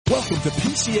Welcome to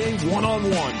PCA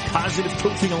One-on-One, Positive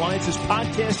Coaching Alliance's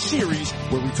podcast series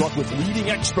where we talk with leading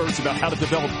experts about how to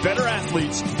develop better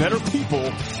athletes, better people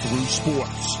through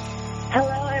sports.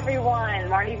 Hello, everyone.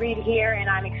 Marty Reed here, and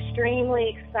I'm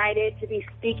extremely excited to be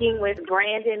speaking with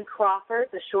Brandon Crawford,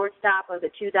 the shortstop of the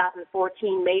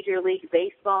 2014 Major League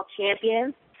Baseball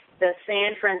champions, the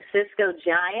San Francisco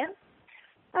Giants.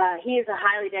 He is a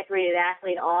highly decorated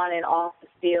athlete on and off the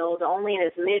field, only in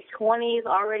his mid-20s,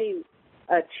 already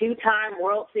a two-time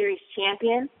World Series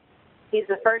champion. He's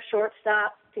the first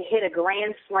shortstop to hit a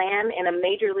grand slam in a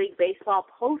Major League Baseball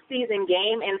postseason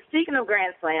game. And speaking of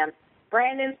grand slams,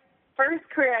 Brandon's first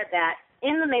career at bat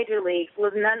in the major leagues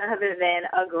was none other than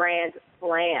a grand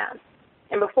slam.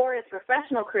 And before his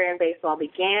professional career in baseball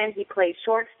began, he played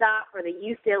shortstop for the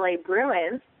UCLA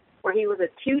Bruins, where he was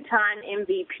a two-time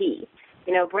MVP.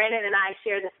 You know, Brandon and I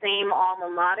share the same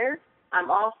alma mater. I'm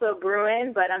also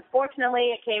Bruin, but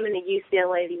unfortunately it came into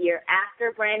UCLA the year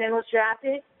after Brandon was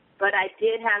drafted. But I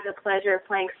did have the pleasure of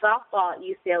playing softball at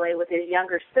UCLA with his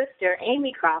younger sister,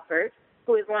 Amy Crawford,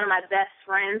 who is one of my best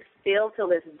friends still till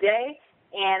this day.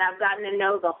 And I've gotten to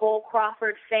know the whole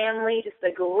Crawford family, just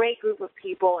a great group of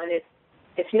people. And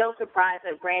it's no surprise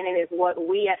that Brandon is what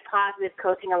we at Positive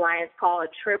Coaching Alliance call a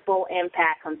triple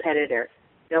impact competitor.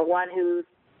 The one who's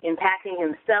impacting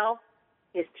himself,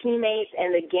 his teammates,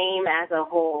 and the game as a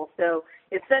whole. So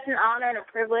it's such an honor and a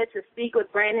privilege to speak with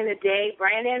Brandon today.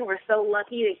 Brandon, we're so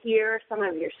lucky to hear some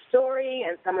of your story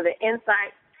and some of the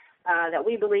insights that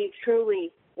we believe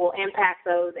truly will impact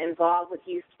those involved with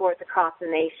youth sports across the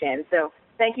nation. So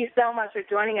thank you so much for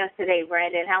joining us today,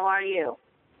 Brandon. How are you?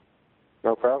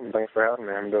 No problem. Thanks for having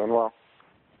me. I'm doing well.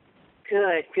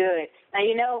 Good, good. Now,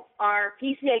 you know, our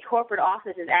PCA corporate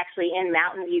office is actually in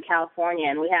Mountain View, California,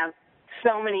 and we have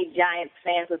so many Giants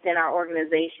fans within our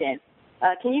organization.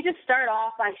 Can you just start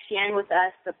off by sharing with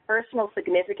us the personal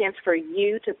significance for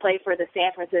you to play for the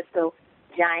San Francisco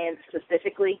Giants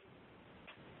specifically?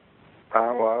 Well,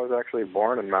 I was actually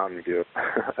born in Mountain View,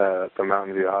 at the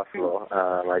Mountain View Hospital.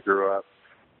 I grew up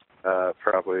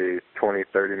probably 20,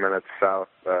 30 minutes south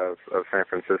of San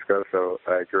Francisco, so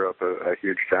I grew up a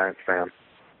huge Giants fan.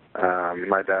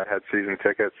 My dad had season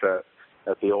tickets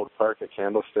at the old park at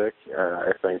Candlestick,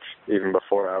 I think even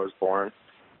before I was born.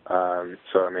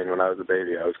 So, I mean, when I was a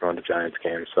baby, I was going to Giants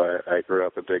games, so I grew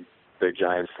up a big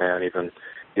Giants fan.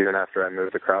 Even after I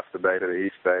moved across the bay to the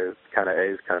East Bay, it's kind of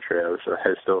A's country.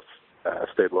 I still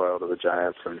stayed loyal to the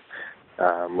Giants and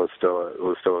was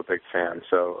still a big fan.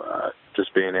 So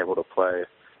just being able to play,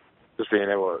 just being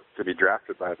able to be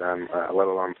drafted by them, let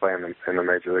alone playing in the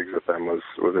major leagues with them, was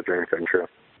a dream come true.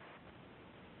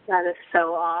 That is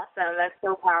so awesome. That's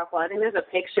so powerful. I think there's a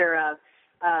picture of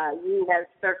you that's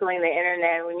circling the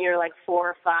internet when you were like 4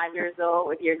 or 5 years old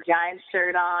with your Giants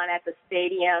shirt on at the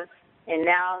stadium, and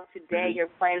now today you're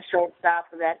playing shortstop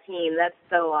for that team. That's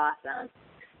so awesome.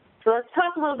 So let's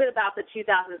talk a little bit about the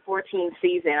 2014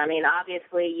 season. I mean,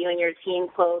 obviously you and your team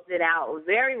closed it out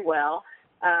very well.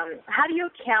 How do you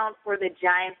account for the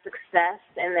Giants' success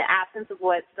and the absence of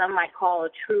what some might call a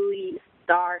truly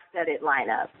star-studded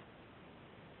lineup?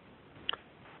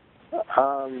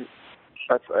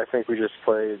 I think we just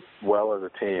played well as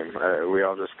a team. We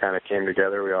all just kind of came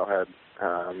together. We all had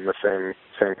the same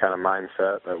kind of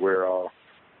mindset that we're all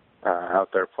out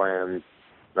there playing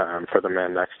for the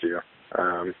man next to you.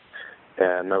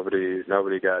 And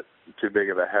nobody got too big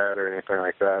of a head or anything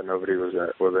like that. Nobody was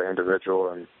an individual,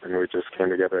 and we just came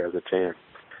together as a team.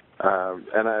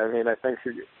 And I mean, I think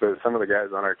some of the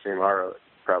guys on our team are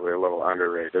probably a little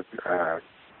underrated.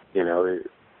 They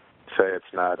say it's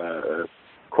not a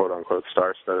quote-unquote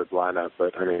star-studded lineup,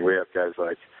 but I mean, we have guys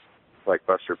like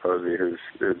Buster Posey,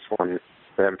 who's won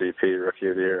the MVP, Rookie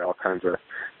of the Year, all kinds of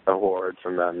awards,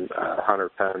 and then Hunter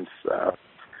Pence,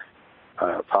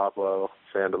 Pablo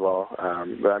Sandoval.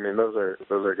 But I mean, those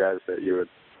are guys that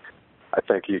I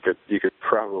think you could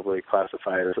probably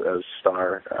classify as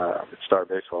star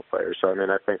baseball players. So I mean,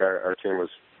 I think our team was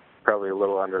probably a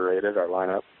little underrated, our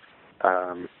lineup.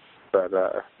 But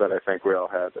I think we all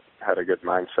had a good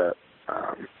mindset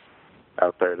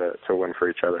out there to win for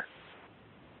each other.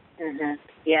 Mm-hmm.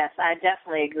 Yes, I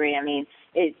definitely agree. I mean,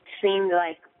 it seemed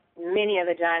like many of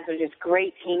the Giants were just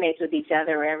great teammates with each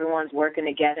other, where everyone's working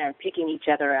together and picking each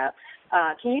other up.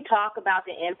 Can you talk about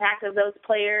the impact of those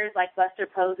players like Buster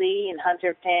Posey and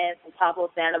Hunter Pence and Pablo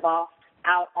Sandoval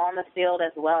out on the field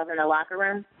as well as in the locker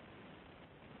room?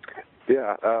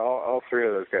 Yeah, all three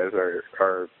of those guys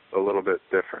are a little bit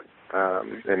different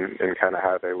in kind of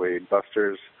how they lead.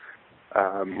 Buster's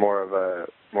more of a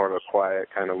quiet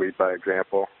kind of lead by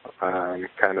example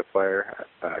kind of player,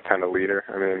 kind of leader.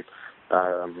 I mean,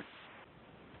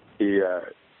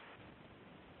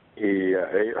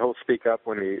 he'll speak up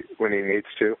when he needs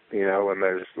to. You know, when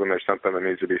there's something that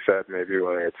needs to be said, maybe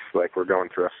when it's like we're going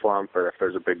through a slump, or if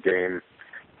there's a big game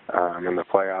in the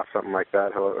playoffs, something like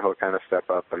that, he'll kind of step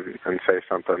up and say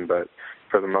something. But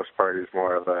for the most part, he's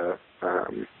more of a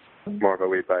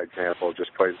lead by example.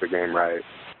 Just plays the game right.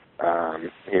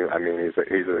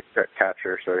 He's a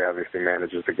catcher, so he obviously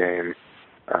manages the game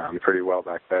pretty well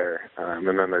back there. And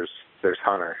then there's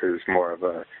Hunter, who's more of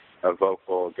a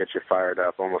vocal, get you fired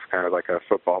up, almost kind of like a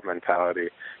football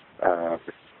mentality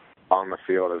on the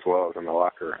field as well as in the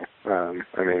locker room.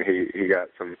 I mean, he got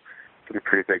some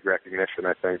pretty big recognition,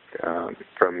 I think,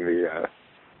 from the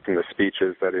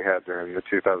speeches that he had during the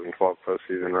 2012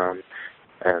 postseason run.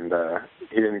 And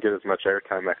he didn't get as much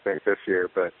airtime, I think, this year,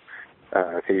 but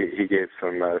he gave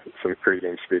some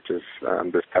pregame speeches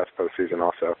this past postseason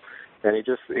also. And he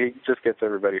just gets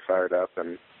everybody fired up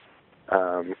and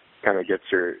kind of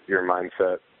gets your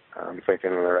mindset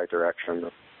thinking in the right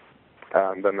direction.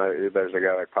 Then there's a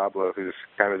guy like Pablo who's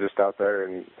kind of just out there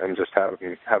and just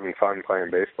having fun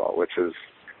playing baseball, which is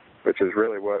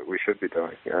really what we should be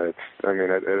doing. You know,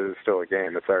 it is still a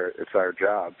game. It's our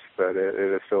jobs, but it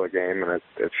is still a game, and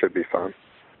it should be fun.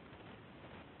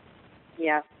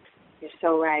 Yeah, you're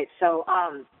so right. So,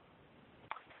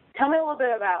 tell me a little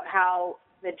bit about how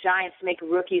the Giants make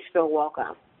rookies feel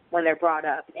welcome when they're brought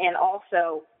up, and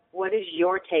also, what is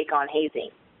your take on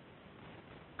hazing?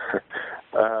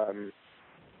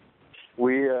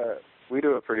 We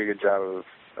do a pretty good job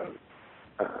of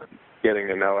getting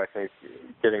to know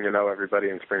everybody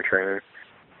in spring training.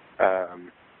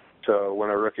 So when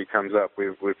a rookie comes up,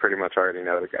 we pretty much already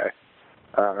know the guy.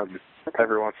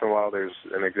 Every once in a while, there's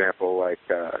an example like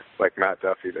Matt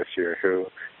Duffy this year, who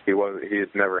he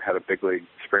had never had a big league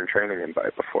spring training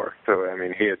invite before. So I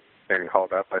mean, he had been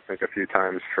called up, I think, a few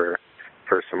times for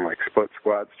some like split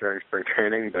squads during spring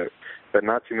training, but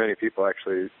not too many people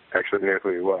actually knew who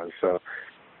he was. So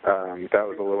that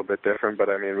was a little bit different. But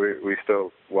I mean, we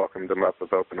still welcomed him up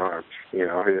with open arms. You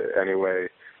know, any way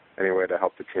to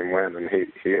help the team win, and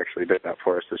he actually did that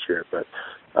for us this year. But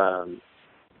I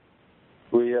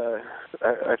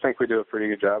think we do a pretty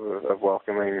good job of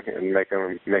welcoming and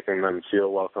making them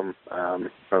feel welcome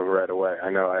right away. I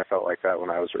know I felt like that when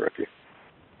I was a rookie.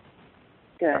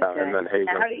 Good. And then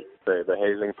hazing, the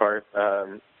hazing part,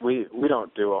 we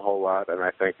don't do a whole lot, and I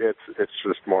think it's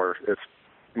just more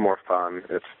fun.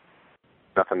 It's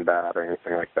nothing bad or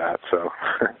anything like that. So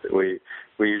we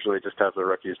usually just have the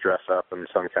rookies dress up in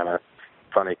some kind of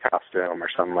funny costume or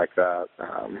something like that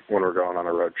when we're going on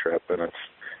a road trip, and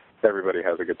everybody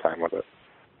has a good time with it.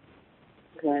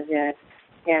 Good.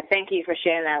 Yeah. Thank you for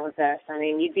sharing that with us. I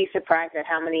mean, you'd be surprised at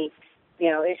how many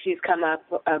issues come up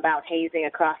about hazing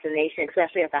across the nation,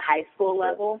 especially at the high school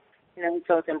level.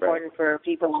 So it's important for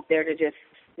people out there to just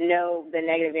know the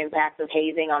negative impacts of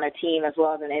hazing on a team as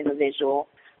well as an individual.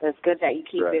 But it's good that you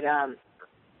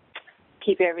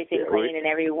keep everything clean and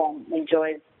everyone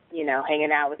enjoys,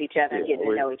 hanging out with each other and getting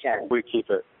to know each other. We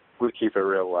keep it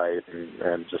real light,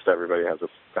 and just everybody has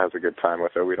a good time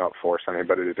with it. We don't force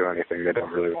anybody to do anything they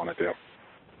don't really want to do.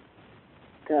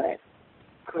 Good.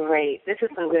 Great. This is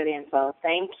some good info.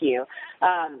 Thank you.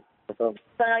 So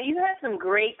you had some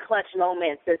great clutch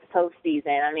moments this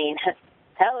postseason. I mean,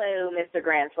 hello, Mr.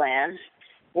 Grand Slam.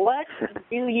 What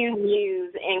do you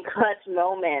use in clutch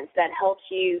moments that helps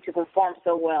you to perform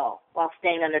so well while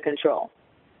staying under control?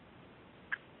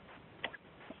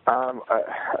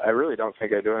 I really don't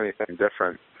think I do anything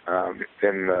different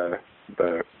in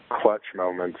the clutch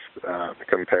moments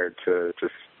compared to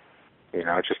just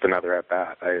another at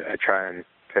bat. I try and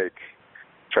take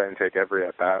every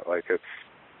at bat like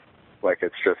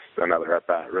it's just another at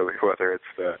bat. Really, whether it's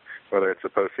the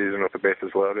postseason with the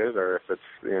bases loaded, or if it's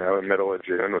in middle of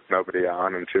June with nobody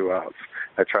on and 2 outs.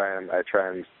 I try and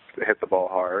hit the ball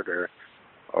hard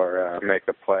or make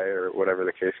a play or whatever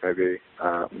the case may be,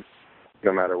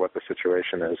 no matter what the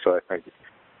situation is. So I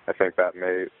think that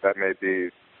may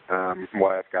be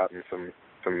why I've gotten some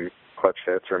clutch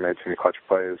hits or made some clutch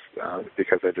plays,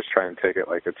 because I just try and take it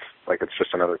like it's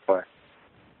just another play.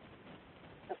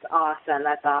 That's awesome.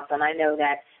 I know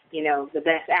that, the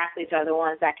best athletes are the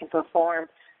ones that can perform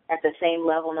at the same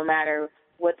level no matter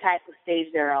what type of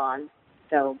stage they're on.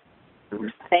 So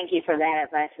thank you for that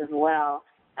advice as well.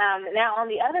 Now, on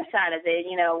the other side of it,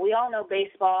 we all know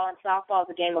baseball and softball is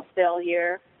a game of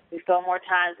failure. We fail more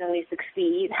times than we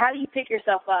succeed. How do you pick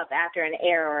yourself up after an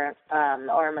error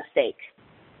or a mistake?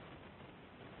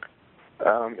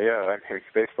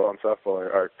 Baseball and softball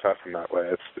are tough in that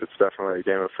way. It's definitely a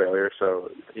game of failure,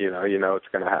 so it's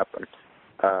going to happen.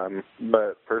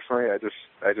 But personally, I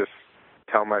just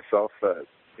tell myself that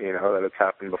that it's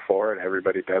happened before and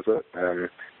everybody does it. And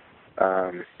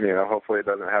hopefully it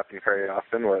doesn't happen very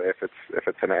often. If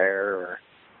it's an error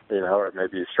or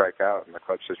maybe you strike out in a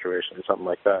clutch situation, something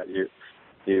like that.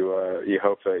 You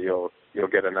hope that you'll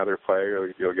get another play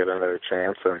or you'll get another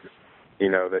chance, and you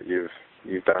know that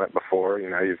you've done it before.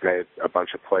 You've made a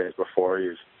bunch of plays before.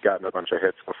 You've gotten a bunch of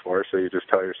hits before. So you just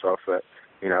tell yourself that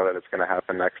that it's going to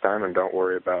happen next time, and don't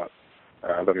worry about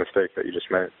the mistake that you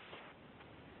just made.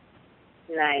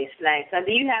 Nice. Now,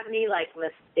 do you have any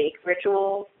mistake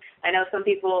rituals? I know some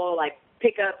people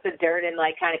pick up the dirt and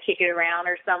kind of kick it around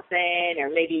or something, or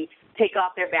maybe take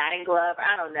off their batting glove.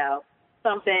 I don't know,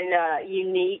 something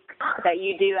unique that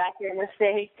you do after a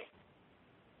mistake.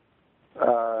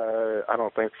 I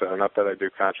don't think so. Not that I do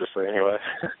consciously, anyway.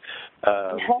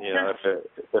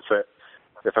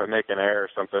 If I make an error or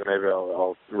something, maybe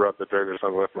I'll rub the dirt or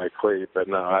something with my cleat. But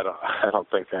no, I don't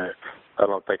think I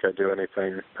do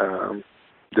anything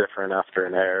different after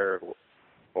an error,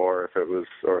 or if it was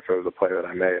a play that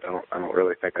I made. I don't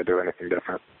really think I do anything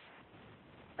different.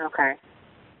 Okay.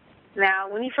 Now,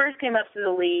 when you first came up to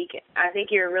the league, I think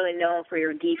you're really known for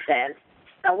your defense.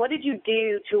 Now, what did you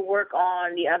do to work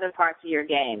on the other parts of your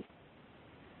game?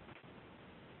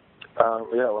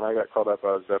 When I got called up,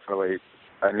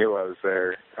 I knew I was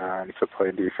there to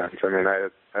play defense. I mean, I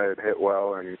had hit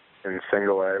well in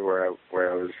single A where I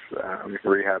was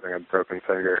rehabbing a broken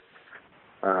finger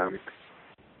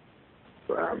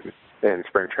in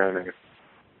spring training.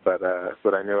 But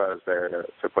I knew I was there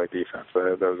to play defense.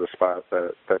 There was a spot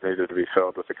that needed to be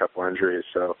filled with a couple injuries.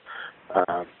 So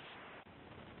I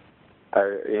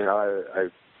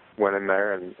went in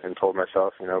there and told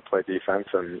myself, play defense,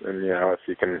 and if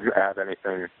you can add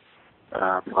anything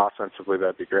offensively,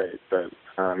 that'd be great. But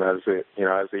as the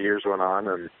years went on,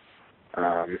 and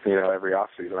every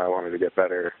offseason I wanted to get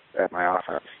better at my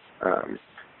offense.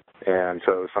 And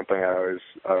so it was something I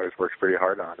always worked pretty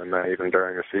hard on. And then even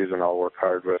during the season, I'll work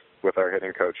hard with our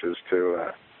hitting coaches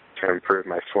to improve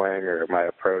my swing or my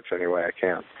approach any way I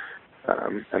can.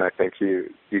 And I think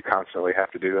you constantly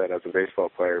have to do that as a baseball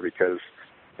player, because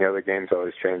the game's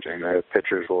always changing. The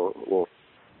pitchers will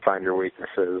find your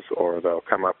weaknesses, or they'll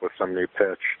come up with some new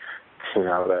pitch,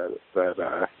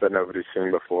 that nobody's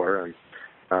seen before, and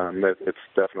it's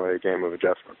definitely a game of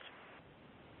adjustments.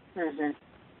 Mm-hmm.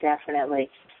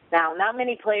 Definitely. Now, not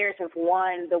many players have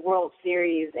won the World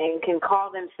Series and can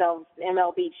call themselves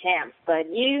MLB champs, but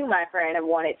you, my friend, have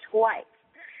won it twice.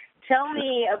 Tell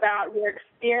me about your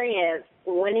experience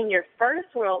winning your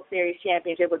first World Series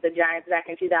championship with the Giants back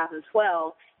in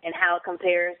 2012, and how it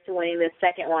compares to winning the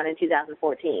second one in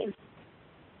 2014.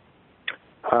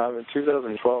 In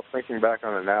 2012, thinking back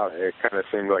on it now, it kind of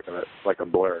seemed like a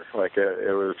blur. Like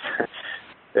it was,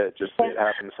 it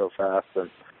happened so fast,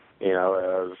 and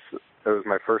it was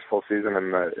my first full season in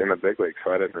the big league,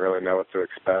 so I didn't really know what to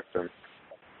expect, and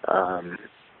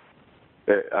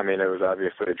it was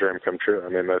obviously a dream come true. I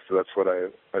mean, that's what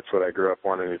I grew up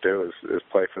wanting to do is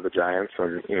play for the Giants,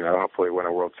 and hopefully win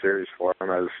a World Series for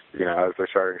them as their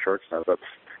starting shortstop.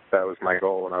 That was my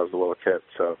goal when I was a little kid.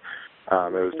 So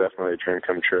it was definitely a dream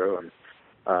come true, and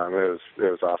it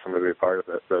was awesome to be a part of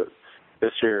it. But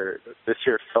this year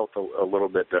felt a little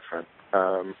bit different.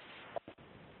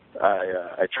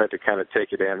 I tried to kind of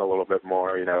take it in a little bit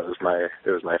more. It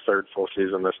was my third full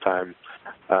season this time.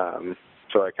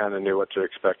 So I kind of knew what to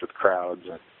expect with crowds,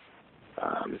 and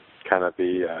kind of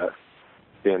the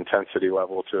intensity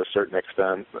level to a certain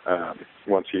extent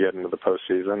once you get into the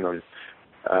postseason.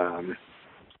 And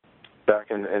back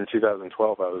in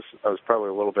 2012, I was probably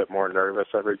a little bit more nervous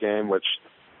every game, which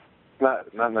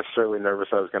not necessarily nervous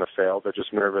I was going to fail, but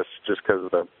just nervous just because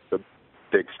of the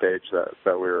big stage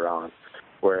that we were on.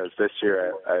 Whereas this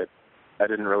year, I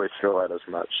didn't really feel that as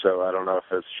much. So I don't know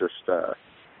if it's just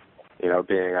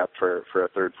being up for a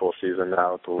third full season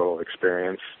now with a little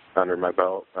experience under my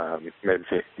belt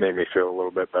made me feel a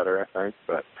little bit better, I think.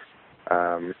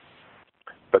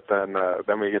 But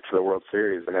then we get to the World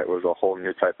Series, and it was a whole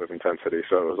new type of intensity.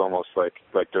 So it was almost like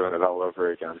doing it all over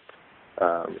again.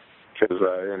 Because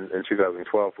in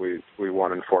 2012 we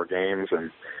won in 4 games,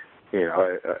 and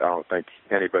I don't think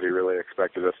anybody really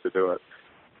expected us to do it.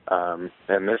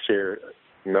 And this year,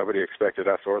 nobody expected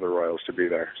us or the Royals to be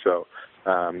there. So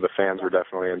the fans were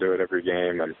definitely into it every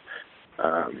game, and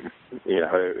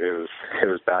it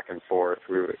was back and forth.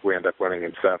 We ended up winning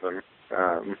in 7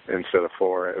 instead of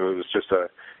 4. It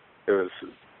was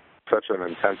such an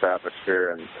intense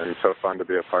atmosphere and so fun to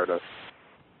be a part of.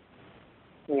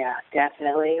 Yeah,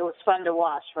 definitely. It was fun to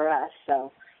watch for us.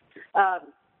 So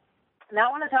now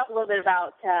I want to talk a little bit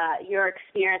about your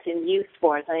experience in youth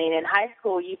sports. I mean, in high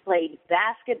school, you played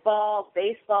basketball,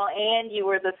 baseball, and you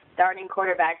were the starting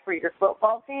quarterback for your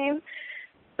football team.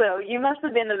 So you must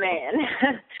have been the man.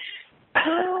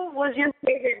 Who was your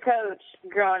favorite coach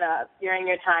growing up during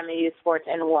your time in youth sports,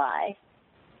 and why?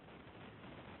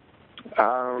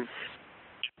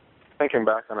 Thinking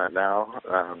back on it now,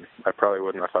 I probably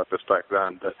wouldn't have thought this back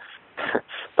then, but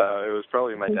it was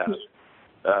probably my dad.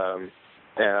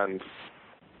 And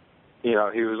he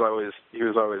was always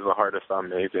the hardest on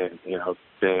me,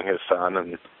 being his son,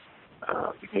 and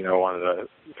wanted to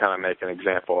kind of make an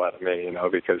example out of me,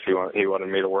 because he wanted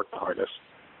me to work the hardest.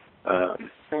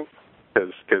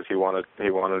 Because he wanted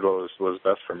what was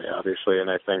best for me, obviously,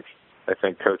 and I think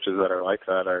coaches that are like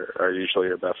that are usually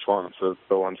your best ones. So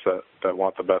the ones that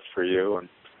want the best for you and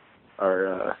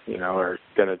are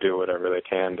going to do whatever they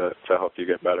can to help you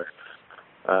get better.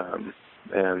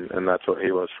 And that's what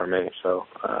he was for me. So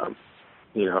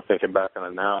thinking back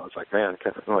on it now, it's like, man,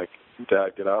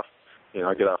 Dad, get off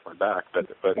my back.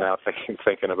 But now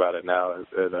thinking about it now,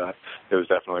 it was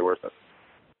definitely worth it.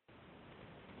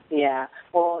 Yeah.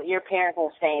 Well, your parents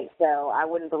are saints, so I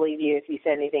wouldn't believe you if you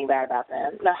said anything bad about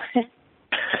them. No.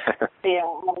 Yeah,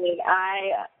 I mean,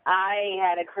 I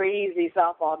had a crazy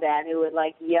softball dad who would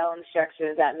yell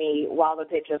instructions at me while the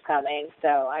pitch was coming.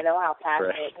 So I know how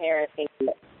passionate parents can be.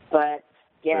 But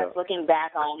looking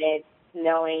back on it,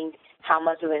 knowing how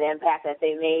much of an impact that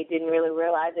they made, didn't really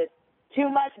realize it too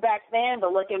much back then.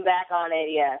 But looking back on it,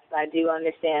 yes, I do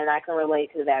understand. I can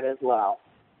relate to that as well.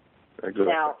 Exactly.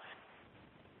 Now,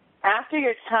 after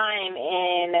your time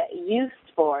in youth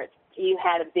sports, you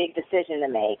had a big decision to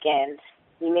make, and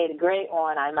you made a great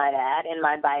one, I might add, in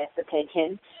my biased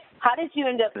opinion. How did you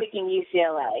end up picking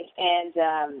UCLA?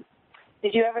 And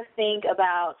did you ever think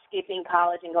about skipping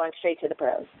college and going straight to the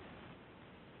pros?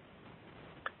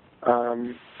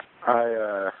 I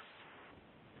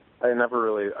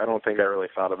don't think I really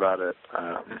thought about it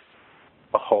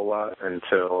a whole lot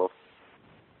until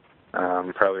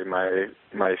probably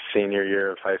my senior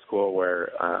year of high school, where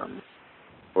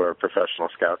professional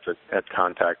scouts had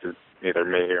contacted either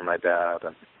me or my dad,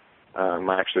 and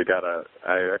I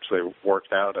actually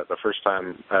worked out at the first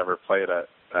time I ever played at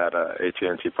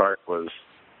AT&T Park was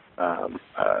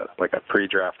like a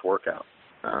pre-draft workout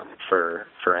for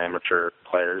amateur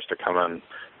players to come in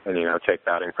and take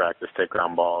batting practice, take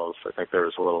ground balls. I think there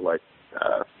was a little like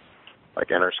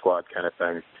inter squad kind of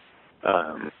thing.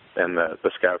 And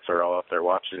the scouts are all up there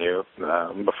watching you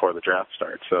before the draft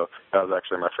starts. So that was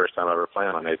actually my first time ever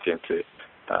playing on AT&T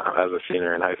as a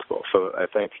senior in high school. So I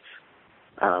think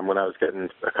when I was getting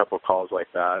a couple of calls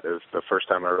like that, it was the first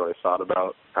time I really thought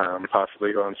about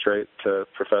possibly going straight to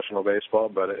professional baseball,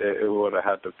 but it would have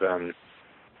had to have been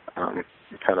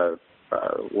kind of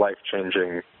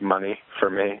life-changing money for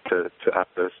me to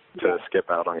have to skip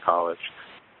out on college.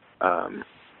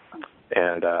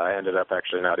 And I ended up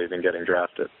actually not even getting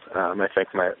drafted. I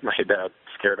think my dad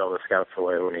scared all the scouts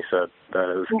away when he said that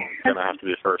it was going to have to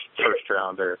be first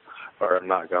round or I'm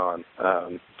not going.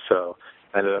 So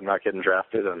I ended up not getting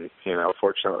drafted, and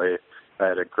fortunately I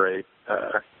had a great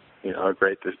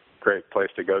place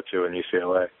to go to in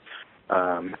UCLA.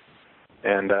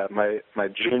 And my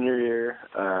junior year,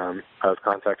 I was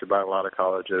contacted by a lot of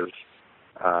colleges.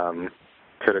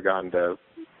 Could have gone to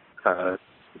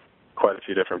quite a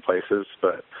few different places,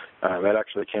 but that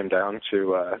actually came down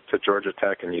to Georgia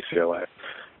Tech and UCLA.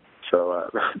 So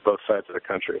both sides of the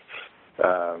country.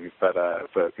 But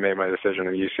made my decision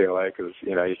in UCLA because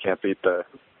you can't beat the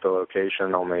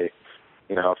location. Only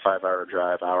a 5-hour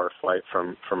drive, hour flight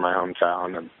from my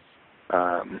hometown, and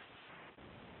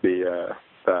the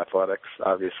athletics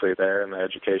obviously there, and the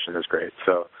education is great.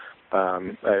 So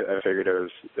I figured it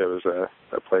was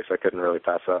a place I couldn't really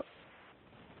pass up.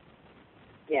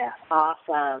 Yeah,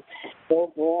 awesome.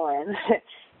 Well born.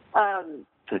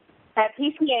 At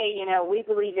PCA, we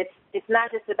believe it's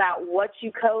not just about what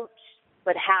you coach,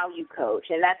 but how you coach.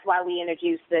 And that's why we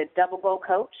introduced the double goal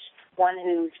coach, one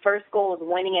whose first goal is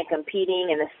winning and competing,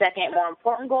 and the second, more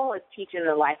important goal, is teaching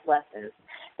the life lessons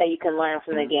that you can learn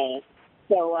from the game.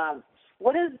 So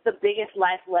what is the biggest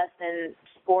life lesson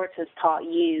sports has taught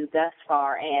you thus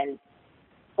far,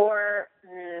 or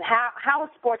how has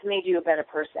sports made you a better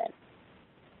person?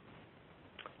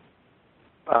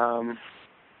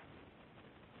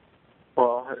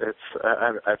 Well,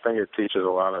 I think it teaches a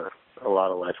lot of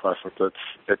life lessons.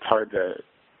 It's hard to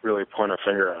really point a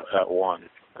finger at one,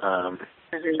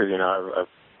 because I've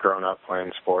grown up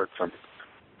playing sports, and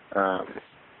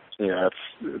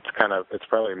it's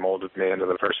probably molded me into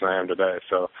the person I am today.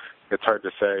 So it's hard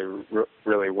to say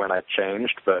really when I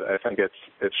changed, but I think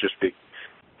it's just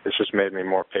it's just made me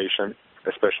more patient,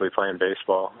 especially playing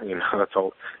baseball. You know, it's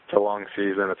a long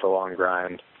season, it's a long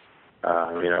grind.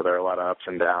 You know, there are a lot of ups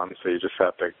and downs, so you just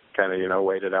have to kind of, you know,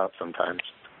 wait it out sometimes.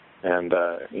 And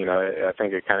you know, I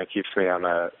think it kind of keeps me on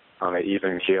a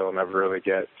even keel, never really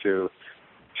get too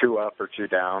up or too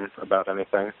down about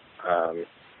anything.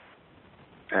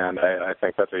 And I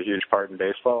think that's a huge part in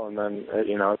baseball. And then,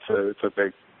 you know, it's a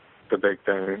big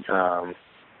thing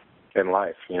in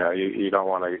life. You know, you don't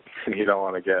want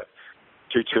to get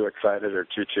too excited or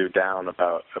too down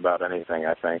about anything,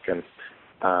 I think. And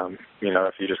you know,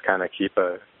 if you just kind of keep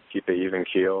an even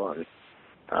keel, and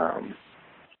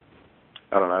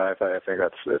I don't know, I think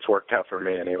it's worked out for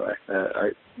me anyway.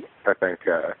 I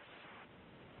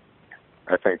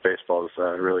think baseball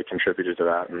has really contributed to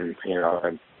that, and you know,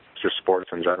 and just sports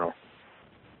in general.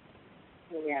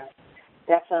 Yeah,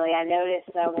 definitely. I noticed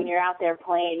when you're out there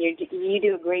playing, you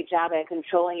do a great job at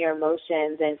controlling your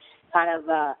emotions and kind of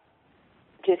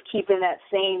just keeping that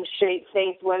same straight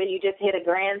face, whether you just hit a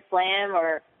grand slam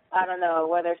or, I don't know,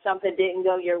 whether something didn't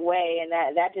go your way, and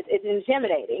that just, it's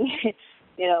intimidating.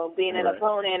 You know, being an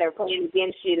opponent or playing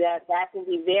against you, that can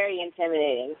be very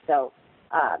intimidating. So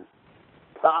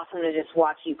it's awesome to just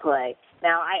watch you play.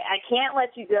 Now, I can't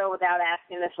let you go without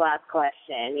asking this last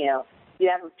question. You know, you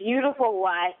have a beautiful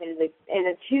wife and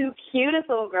the two cutest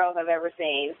little girls I've ever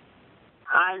seen.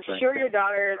 I'm sure your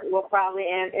daughter will probably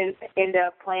end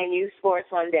up playing youth sports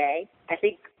one day. I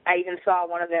think I even saw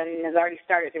one of them has already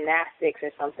started gymnastics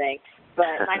or something.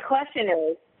 But my question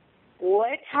is,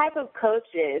 what type of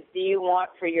coaches do you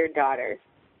want for your daughters?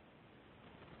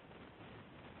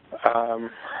 I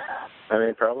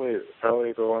mean, probably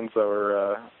the ones that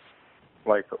were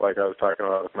like I was talking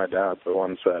about with my dad, the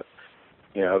ones that,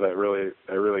 you know, that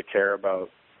really care about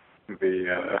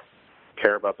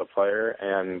the player,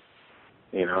 and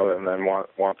you know, and then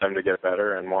want them to get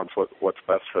better and wants what's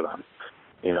best for them.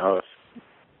 You know, if,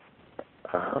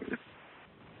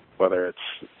 whether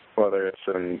it's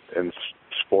in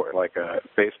sport like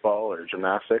baseball or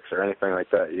gymnastics or anything like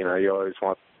that, you know, you always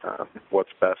want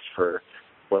what's best for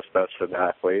the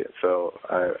athlete. So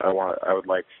I would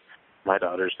like my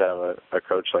daughters to have a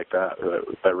coach like that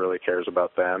really cares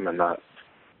about them, and not,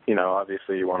 you know,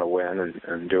 obviously you want to win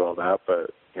and do all that,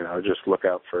 but you know, just look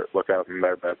out in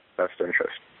their best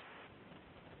interest.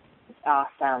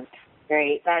 Awesome.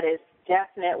 Great. That is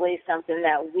definitely something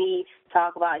that we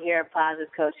talk about here at Positive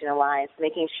Coaching Alliance,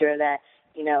 making sure that,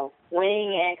 you know,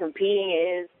 winning and competing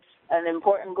is an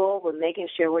important goal, but making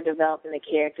sure we're developing the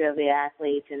character of the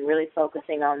athletes and really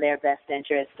focusing on their best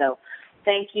interests. So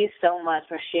thank you so much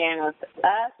for sharing with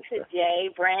us today,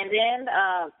 Brandon.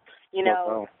 You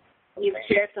know, you've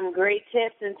shared some great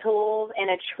tips and tools and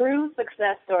a true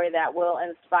success story that will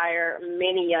inspire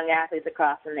many young athletes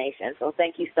across the nation. So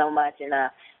thank you so much. And,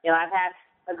 you know, I've had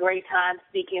a great time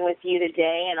speaking with you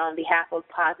today. And on behalf of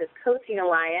Positive Coaching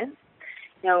Alliance,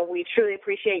 you know, we truly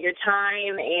appreciate your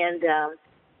time, and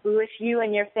we wish you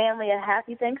and your family a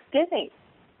happy Thanksgiving.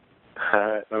 All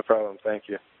right, no problem. Thank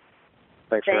you.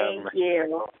 Thanks for having me. Thank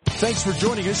you. Thanks for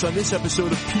joining us on this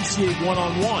episode of PCA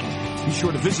One-on-One. Be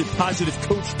sure to visit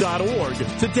positivecoach.org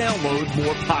to download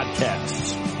more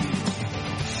podcasts.